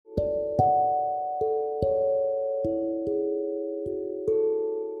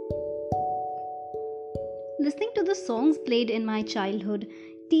Listening to the songs played in my childhood,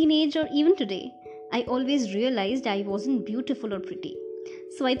 teenage, or even today, I always realized I wasn't beautiful or pretty.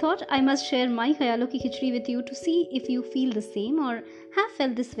 So I thought I must share my Khayalon ki khichdi with you to see if you feel the same or have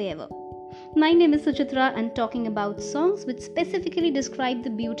felt this way ever. My name is Suchitra, and talking about songs which specifically describe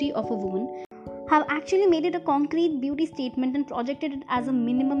the beauty of a woman have actually made it a concrete beauty statement and projected it as a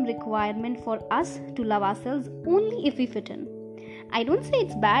minimum requirement for us to love ourselves only if we fit in. I don't say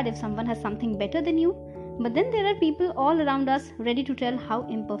it's bad if someone has something better than you, but then there are people all around us ready to tell how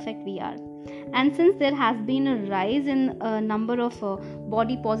imperfect we are. And since there has been a rise in a number of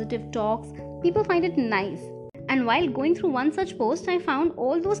body positive talks, people find it nice. And while going through one such post, I found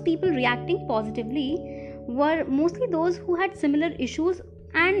all those people reacting positively were mostly those who had similar issues,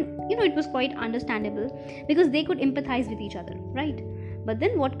 and it was quite understandable because they could empathize with each other, right? But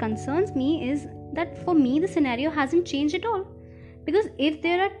then what concerns me is that for me the scenario hasn't changed at all. Because if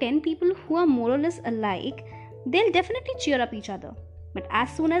there are 10 people who are more or less alike, they'll definitely cheer up each other. But as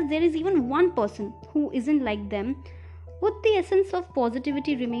soon as there is even one person who isn't like them, would the essence of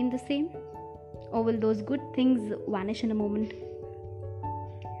positivity remain the same? Or will those good things vanish in a moment?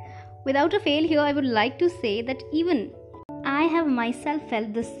 Without a fail here, I would like to say that even I have myself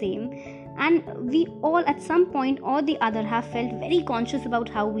felt the same, and we all at some point or the other have felt very conscious about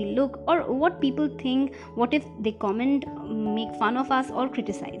how we look or what people think, what if they comment, make fun of us or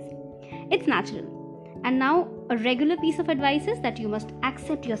criticize. It's natural. And now a regular piece of advice is that you must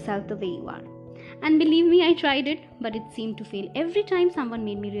accept yourself the way you are. And believe me, I tried it, but it seemed to fail every time someone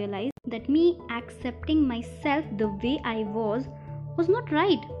made me realize that me accepting myself the way I was not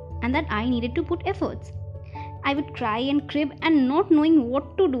right, and that I needed to put efforts. I would cry and crib, and not knowing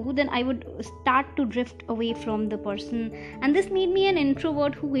what to do, then I would start to drift away from the person. And this made me an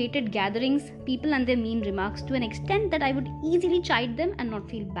introvert who hated gatherings, people and their mean remarks to an extent that I would easily chide them and not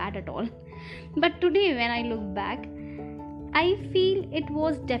feel bad at all. But today when I look back, I feel it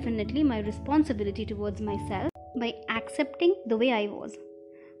was definitely my responsibility towards myself by accepting the way I was.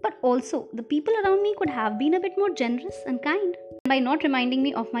 But also, the people around me could have been a bit more generous and kind by not reminding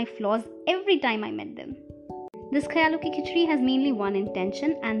me of my flaws every time I met them. This Khayalon ki khichdi has mainly one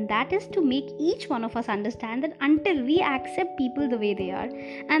intention, and that is to make each one of us understand that until we accept people the way they are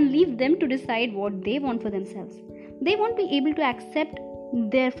and leave them to decide what they want for themselves, they won't be able to accept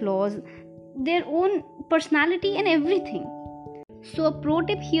their flaws, their own personality and everything. So a pro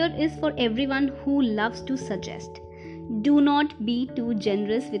tip here is for everyone who loves to suggest. Do not be too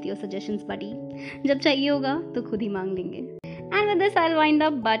generous with your suggestions, buddy. जब चाहिए होगा तो खुद ही मांग लेंगे. And with this I'll wind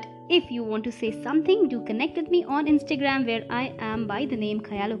up, but if you want to say something, do connect with me on Instagram where I am by the name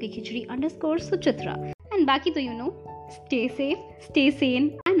Khayalon ki khichdi _Suchitra. And baki to stay safe, stay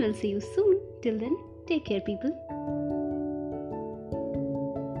sane, and we'll see you soon. Till then, take care people.